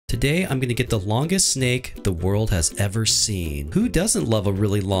Today, I'm gonna get the longest snake the world has ever seen. Who doesn't love a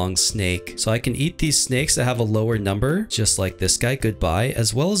really long snake? So I can eat these snakes that have a lower number, just like this guy, goodbye,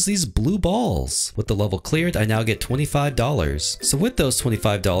 as well as these blue balls. With the level cleared, I now get $25. So with those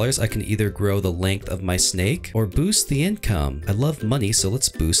 $25, I can either grow the length of my snake or boost the income. I love money, so let's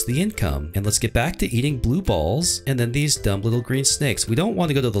boost the income. And let's get back to eating blue balls and then these dumb little green snakes. We don't want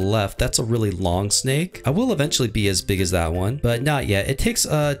to go to the left. That's a really long snake. I will eventually be as big as that one, but not yet. It takes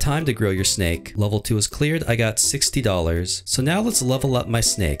time to grow your snake. Level 2 is cleared. I got $60. So now let's level up my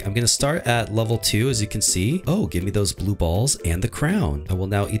snake. I'm going to start at level 2, as you can see. Oh, give me those blue balls and the crown. I will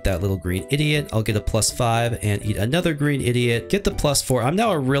now eat that little green idiot. I'll get a +5 and eat another green idiot. Get the +4. I'm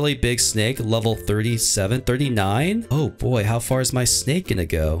now a really big snake, level 37, 39. Oh boy, how far is my snake gonna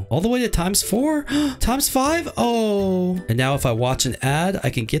go? All the way to ×4? ×5? Oh. And now if I watch an ad,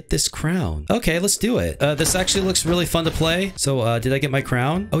 I can get this crown. Okay, let's do it. This actually looks really fun to play. So did I get my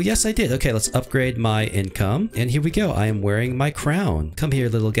crown? Oh yes, I did. Okay, let's upgrade my income. And here we go. I am wearing my crown. Come here,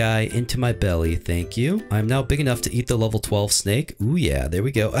 little guy, into my belly. Thank you. I'm now big enough to eat the level 12 snake. Ooh yeah, there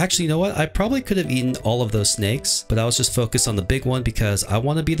we go. Actually, you know what? I probably could have eaten all of those snakes, but I was just focused on the big one because I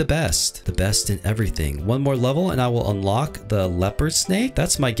want to be the best. The best in everything. One more level and I will unlock the leopard snake.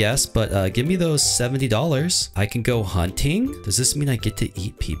 That's my guess, but give me those $70. I can go hunting. Does this mean I get to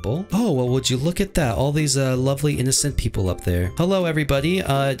eat people? Oh, well, would you look at that? All these lovely innocent people up there. Hello, everybody.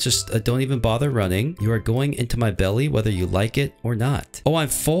 Just don't even bother running. You are going into my belly, whether you like it or not. Oh, I'm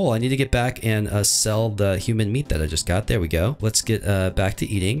full. I need to get back and sell the human meat that I just got. There we go. Let's get back to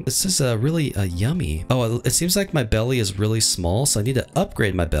eating. This is really yummy. Oh, it seems like my belly is really small, so I need to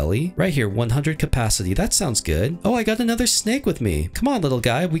upgrade my belly. Right here, 100 capacity. That sounds good. Oh, I got another snake with me. Come on, little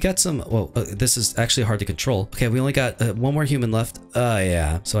guy. We got some... Well, this is actually hard to control. Okay, we only got one more human left.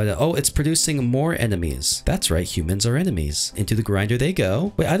 Yeah. So oh, it's producing more enemies. That's right. Humans are enemies. Into the grinder they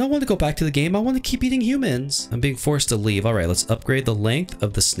go. Wait, I don't want to go back to the game. I want to keep eating humans. I'm being forced to leave. All right, let's upgrade the length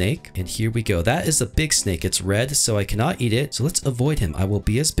of the snake. And here we go. That is a big snake. It's red, so I cannot eat it. So let's avoid him. I will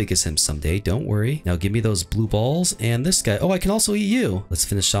be as big as him someday. Don't worry. Now give me those blue balls and this guy. Oh, I can also eat you. Let's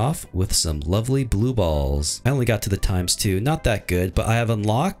finish off with some lovely blue balls. I only got to the ×2. Not that good, but I have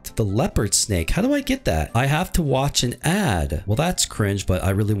unlocked the leopard snake. How do I get that? I have to watch an ad. Well, that's cringe, but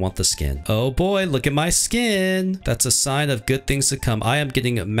I really want the skin. Oh boy, look at my skin. That's a sign of good things to come. I am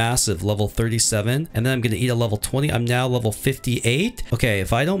getting a massive level 37, and then I'm going to eat a level 20. I'm now level 58. Okay,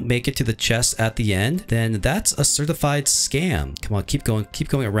 if I don't make it to the chest at the end, then that's a certified scam. Come on, keep going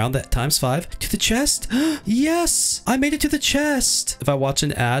around that ×5 to the chest. Yes, I made it to the chest. If I watch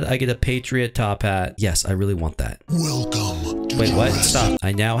an ad, I get a Patriot top hat. Yes, I really want that. Welcome to Wait, what? Stop.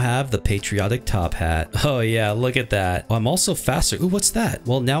 I now have the patriotic top hat. Oh yeah, look at that. Oh, I'm also faster. Ooh, what's that?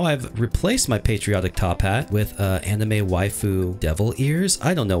 Well, now I've replaced my patriotic top hat with anime waifu devil ears.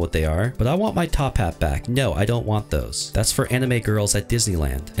 I don't know what they are, but I want my top hat back. No, I don't want those. That's for anime girls at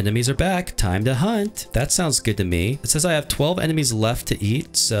Disneyland. Enemies are back. Time to hunt. That sounds good to me. It says I have 12 enemies left to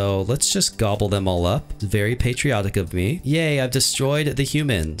eat, so let's just gobble them all up. Very patriotic of me. Yay, I've destroyed the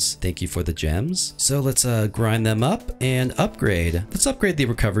humans. Thank you for the gems. So let's grind them up and upgrade. Let's upgrade the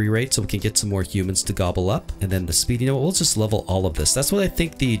recovery rate so we can get some more humans to gobble up. And then the speed, you know what, we'll just level all of this. That's what I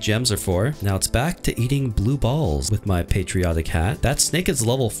think the gems are for. Now it's back to eating blue balls with my patriotic hat. That snake is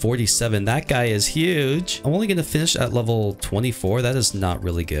level 47. That guy is huge. I'm only going to finish at level 24. That is not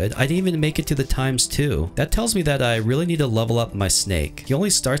really good. I didn't even make it to the ×2. That tells me that I really need to level up my snake. He only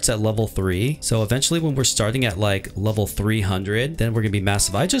starts at level 3. So eventually when we're starting at like level 300, then we're going to be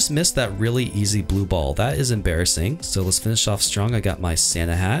massive. I just missed that really easy blue ball. That is embarrassing. So let's finish off strong. I got my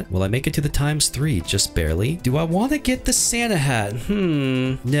Santa hat. Will I make it to the ×3? Just barely. Do I want to get the Santa hat?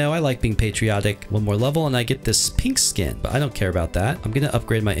 No, I like being patriotic. One more level and I get this pink skin, but I don't care about that. I'm going to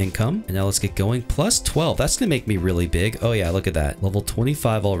upgrade my income. And now let's get going. +12. That's going to make me really big. Oh yeah, look at that. Level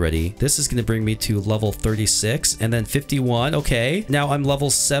 25 already. This is going to bring me to level 36 and then 51. Okay. Now I'm level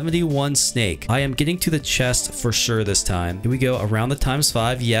 71 snake. I am getting to the chest for sure this time. Here we go. Around the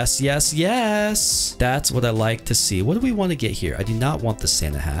 ×5. Yes, yes, yes. That's what I like to see. What do we want to get here? I do not want the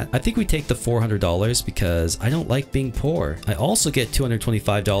Santa hat. I think we take the $400 because I don't like being poor. I also get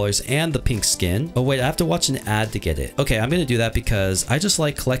 $225 and the pink skin. Oh wait, I have to watch an ad to get it. Okay, I'm going to do that because I just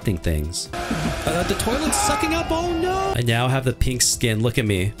like collecting things. The toilet's sucking up. Oh no. I I now have the pink skin. Look at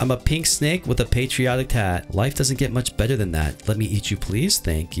me. I'm a pink snake with a patriotic hat. Life doesn't get much better than that. Let me eat you, please.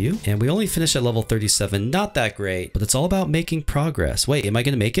 Thank you. And we only finished at level 37. Not that great, but it's all about making progress. Wait, am I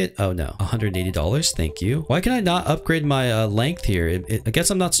going to make it? Oh no. $180. Thank you. Why can I not upgrade my length here? I guess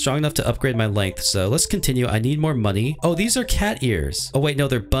I'm not strong enough to upgrade my length. So let's continue. I need more money. Oh, these are cat ears. Oh wait, no,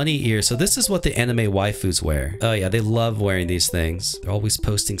 they're bunny ears. So this is what the anime waifus wear. Oh yeah, they love wearing these things. They're always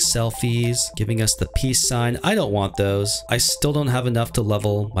posting selfies, giving us the peace sign. I don't want those. I still don't have enough to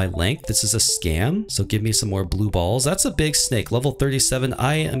level my length. This is a scam. So give me some more blue balls. That's a big snake. Level 37.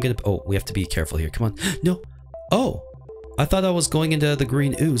 I am gonna... Oh, we have to be careful here. Come on. No. Oh. I thought I was going into the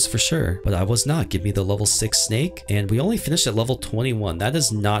green ooze for sure, but I was not. Give me the level 6 snake. And we only finished at level 21. That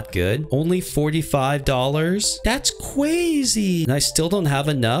is not good. Only $45. That's crazy. And I still don't have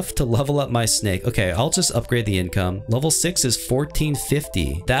enough to level up my snake. Okay, I'll just upgrade the income. Level 6 is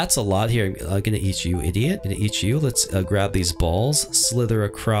 $14.50. That's a lot here. I'm gonna eat you, idiot. Gonna eat you. Let's grab these balls, slither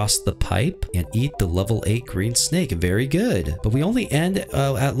across the pipe, and eat the level 8 green snake. Very good. But we only end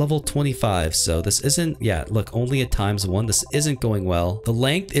at level 25. So this isn't... Yeah, look, only at ×1. This isn't going well. The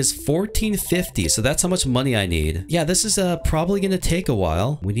length is $14.50, so that's how much money I need. Yeah, this is probably gonna take a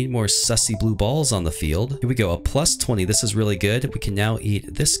while. We need more sussy blue balls on the field. Here we go, a plus 20. This is really good. We can now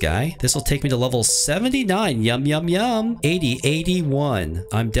eat this guy. This will take me to level 79. Yum, yum, yum. 80, 81.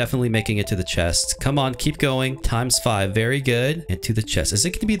 I'm definitely making it to the chest. Come on, keep going. ×5. Very good. And to the chest. Is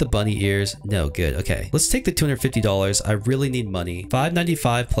it gonna be the bunny ears? No, good. Okay, let's take the $250. I really need money.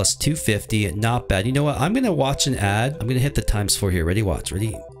 $5.95 plus $2.50. Not bad. You know what? I'm gonna watch an ad. I'm gonna hit the ×4 here. Ready? Watch.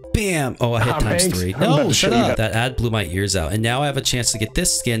 Ready? Bam! Oh, I hit ×3. No, shut up. That ad blew my ears out. And now I have a chance to get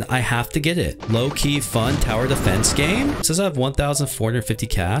this skin. I have to get it. Low-key fun tower defense game. It says I have 1,450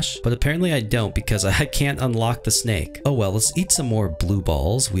 cash, but apparently I don't because I can't unlock the snake. Oh well, let's eat some more blue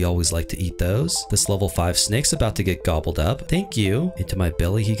balls. We always like to eat those. This level 5 snake's about to get gobbled up. Thank you. Into my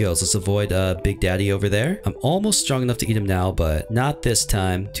belly he goes. Let's avoid Big Daddy over there. I'm almost strong enough to eat him now, but not this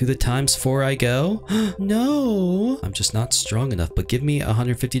time. To the ×4 I go. No! I'm just not strong enough, but give me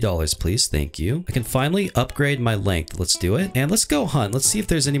 $150. Please. Thank you. I can finally upgrade my length. Let's do it. And let's go hunt. Let's see if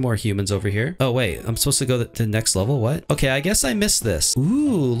there's any more humans over here. Oh, wait. I'm supposed to go to the next level. What? Okay, I guess I missed this.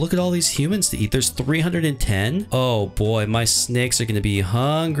 Ooh, look at all these humans to eat. There's 310. Oh, boy. My snakes are going to be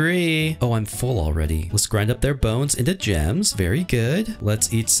hungry. Oh, I'm full already. Let's grind up their bones into gems. Very good.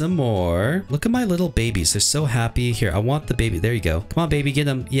 Let's eat some more. Look at my little babies. They're so happy. Here, I want the baby. There you go. Come on, baby. Get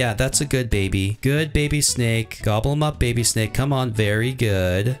them. Yeah, that's a good baby. Good baby snake. Gobble them up, baby snake. Come on. Very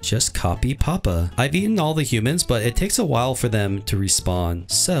good. Just copy Papa. I've eaten all the humans, but it takes a while for them to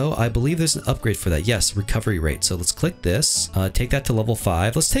respawn. So I believe there's an upgrade for that. Yes, recovery rate. So let's click this. Take that to level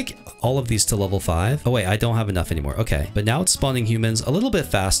 5. Let's take all of these to level 5. Oh wait, I don't have enough anymore. Okay, but now it's spawning humans a little bit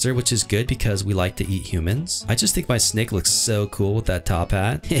faster, which is good because we like to eat humans. I just think my snake looks so cool with that top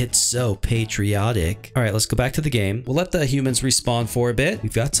hat. It's so patriotic. All right, let's go back to the game. We'll let the humans respawn for a bit.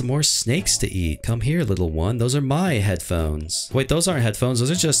 We've got some more snakes to eat. Come here, little one. Those are my headphones. Wait, those aren't headphones.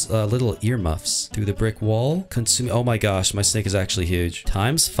 Those are just little earmuffs. Through the brick wall. Consume. Oh my gosh, my snake is actually huge.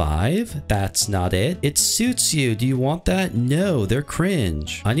 ×5? That's not it. It suits you. Do you want that? No, they're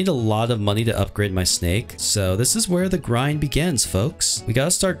cringe. I need a lot of money to upgrade my snake. So this is where the grind begins, folks. We gotta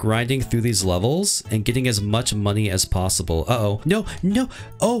start grinding through these levels and getting as much money as possible. Uh-oh. No, no.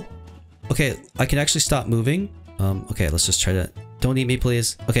 Oh. Okay, I can actually stop moving. Okay, let's just try to... Don't eat me,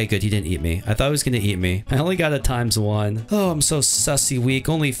 please. Okay, good. He didn't eat me. I thought he was going to eat me. I only got a ×1. Oh, I'm so sussy weak.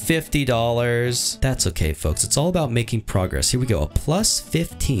 Only $50. That's okay, folks. It's all about making progress. Here we go. A plus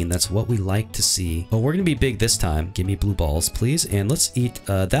 15. That's what we like to see. Oh, we're going to be big this time. Give me blue balls, please. And let's eat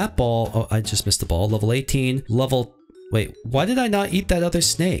that ball. Oh, I just missed the ball. Level 18. Level... Wait, why did I not eat that other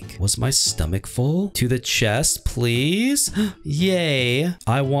snake? Was my stomach full? To the chest, please. Yay.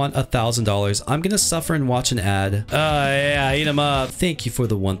 I want $1,000. I'm gonna suffer and watch an ad. Yeah, eat them up. Thank you for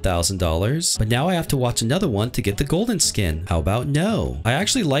the $1,000. But now I have to watch another one to get the golden skin. How about no? I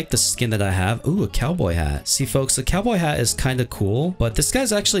actually like the skin that I have. Ooh, a cowboy hat. See, folks, the cowboy hat is kind of cool, but this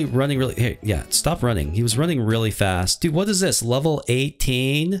guy's actually running really... Here, yeah, stop running. He was running really fast. Dude, what is this? Level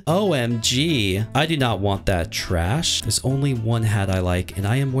 18? OMG. I do not want that trash. There's only one hat I like, and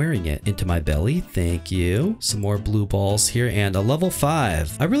I am wearing it. Into my belly. Thank you. Some more blue balls here, and a level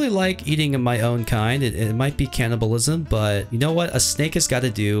 5. I really like eating my own kind. It might be cannibalism, but you know what? A snake has got to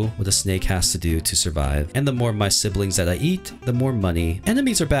do what a snake has to do to survive. And the more of my siblings that I eat, the more money.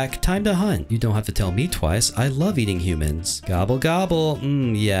 Enemies are back. Time to hunt. You don't have to tell me twice. I love eating humans. Gobble, gobble.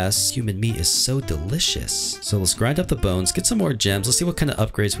 Yes. Human meat is so delicious. So let's grind up the bones, get some more gems. Let's see what kind of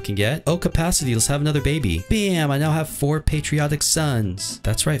upgrades we can get. Oh, capacity. Let's have another baby. Bam. I now have 4 patriotic sons.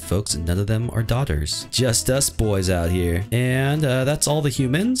 That's right, folks. None of them are daughters. Just us boys out here. And that's all the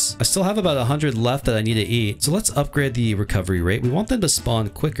humans. I still have about 100 left that I need to eat. So let's upgrade the recovery rate. We want them to spawn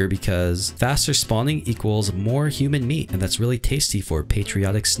quicker because faster spawning equals more human meat. And that's really tasty for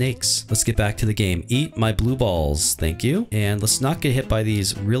patriotic snakes. Let's get back to the game. Eat my blue balls. Thank you. And let's not get hit by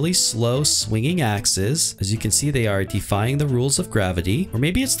these really slow swinging axes. As you can see, they are defying the rules of gravity. Or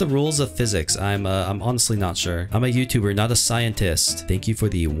maybe it's the rules of physics. I'm honestly not sure. I'm a YouTuber, not a scientist. Thank you for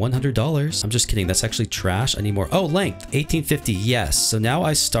the $100. I'm just kidding. That's actually trash. I need more. Oh, length. 1850. Yes. So now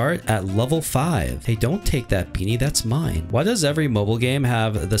I start at level 5. Hey, don't take that beanie. That's mine. Why does every mobile game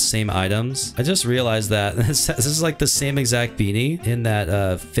have the same items? I just realized that this is like the same exact beanie in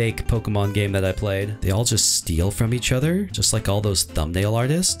that fake Pokemon game that I played. They all just steal from each other, just like all those thumbnail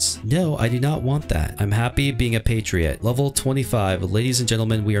artists. No, I do not want that. I'm happy being a patriot. Level 25. Ladies and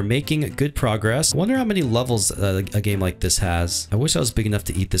gentlemen, we are making good progress. I wonder how many levels a game like this has. I wish I was big enough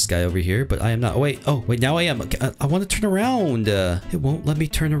to eat this guy over here, but I am not. Oh, wait, now I am. I want to turn around. It won't let me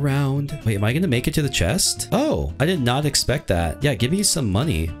turn around. Wait, am I going to make it to the chest? Oh, I did not expect that. Yeah, give me some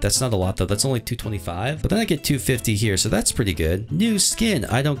money. That's not a lot though. That's only 225, but then I get 250 here, so that's pretty good. New skin.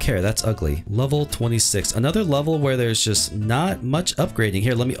 I don't care. That's ugly. Level 26. Another level where there's just not much upgrading.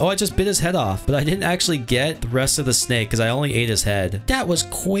 Here, let me... Oh, I just bit his head off, but I didn't actually get the rest of the snake because I only ate his head. That was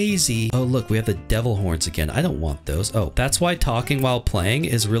crazy. Oh, look, we have the devil horns again. I don't want those. Oh, that's why talking while playing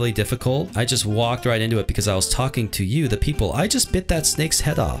is really difficult. I just walked right into it because I was talking to you, the people. I just bit that snake's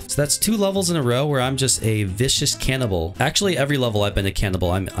head off. So that's 2 levels in a row where I'm just a vicious cannibal. Actually, every level I've been a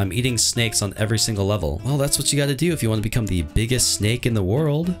cannibal. I'm eating snakes on every single level. Well, that's what you got to do if you want to become the biggest snake in the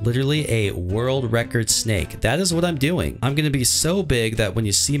world. Literally a world record snake. That is what I'm doing. I'm going to be so big that when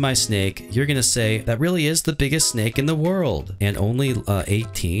you see my snake, you're going to say, that really is the biggest snake in the world. And only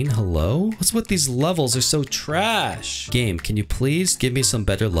 18? Hello? What's with these levels? They're so trash. Game, can you please give me some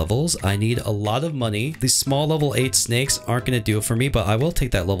better levels? I need a lot of money. These small level 8 snakes aren't going to do it for me, but I will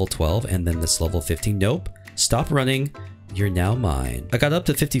take that level 12 and then this level 15. Nope. Stop running. You're now mine. I got up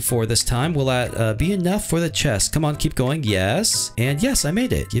to 54 this time. Will that be enough for the chest? Come on, keep going. Yes. And yes, I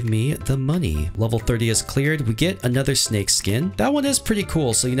made it. Give me the money. Level 30 is cleared. We get another snake skin. That one is pretty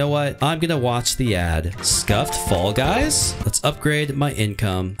cool. So you know what? I'm gonna watch the ad. Scuffed Fall Guys. Let's upgrade my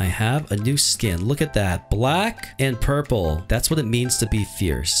income. I have a new skin. Look at that. Black and purple. That's what it means to be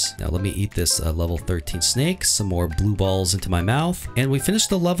fierce. Now let me eat this level 13 snake. Some more blue balls into my mouth. And we finished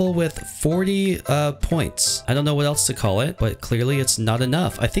the level with 40 points. I don't know what else to call it, but clearly it's not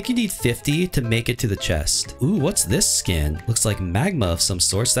enough. I think you need 50 to make it to the chest. Ooh, what's this skin? Looks like magma of some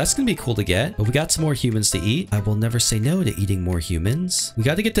sorts. That's gonna be cool to get. But we got some more humans to eat. I will never say no to eating more humans. We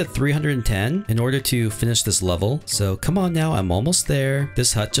got to get to 310 in order to finish this level. So come on now, I'm almost there.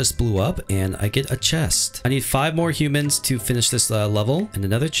 This hut just blew up and I get a chest. I need 5 more humans to finish this level and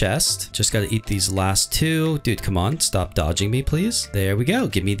another chest. Just got to eat these last 2. Dude, come on, stop dodging me, please. There we go.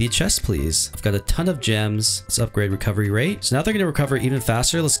 Give me the chest, please. I've got a ton of gems. Let's upgrade recovery rate. So now they're going to recover even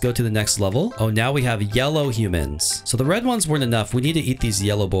faster. Let's go to the next level. Oh, now we have yellow humans. So the red ones weren't enough. We need to eat these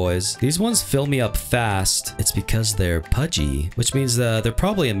yellow boys. These ones fill me up fast. It's because they're pudgy, which means they're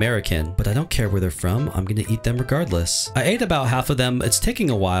probably American, but I don't care where they're from. I'm going to eat them regardless. I ate about half of them. It's taking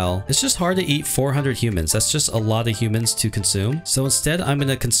a while. It's just hard to eat 400 humans. That's just a lot of humans to consume. So instead, I'm going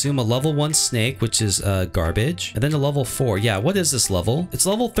to consume a level 1 snake, which is garbage, and then a level 4. Yeah, what is this level? It's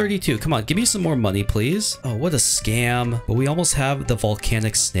level 32. Come on, give me some more money, please. Oh, what a scam. But we almost have the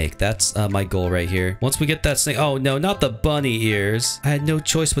volcanic snake. That's my goal right here. Once we get that snake... Oh, no, not the bunny ears. I had no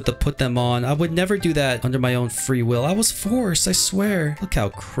choice but to put them on. I would never do that under my own free will. I was forced, I swear. Look how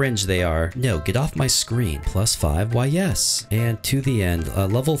cringe they are. No, get off my screen. +5, why yes. And to the end,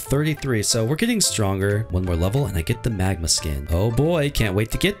 level 33. So we're getting stronger. 1 more level and I get the magma skin. Oh boy, can't wait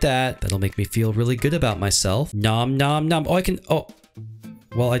to get that. That'll make me feel really good about myself. Nom nom nom. Oh, I can... Oh...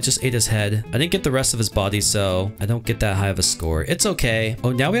 Well, I just ate his head. I didn't get the rest of his body, so I don't get that high of a score. It's okay.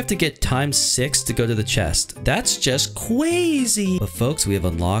 Oh, now we have to get ×6 to go to the chest. That's just crazy. But folks, we have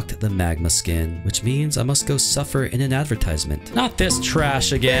unlocked the magma skin, which means I must go suffer in an advertisement. Not this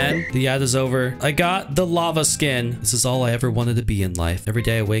trash again. The ad is over. I got the lava skin. This is all I ever wanted to be in life. Every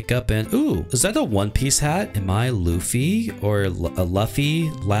day I wake up and... Ooh, is that a One Piece hat? Am I Luffy or a Luffy?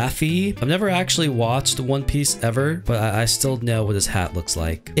 Laffy? I've never actually watched One Piece ever, but I still know what his hat looks like.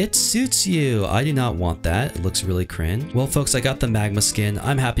 It suits you. I do not want that. It looks really cringe. Well, folks, I got the magma skin.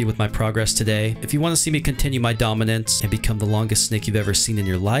 I'm happy with my progress today. If you want to see me continue my dominance and become the longest snake you've ever seen in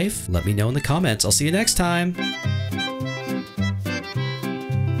your life, let me know in the comments. I'll see you next time.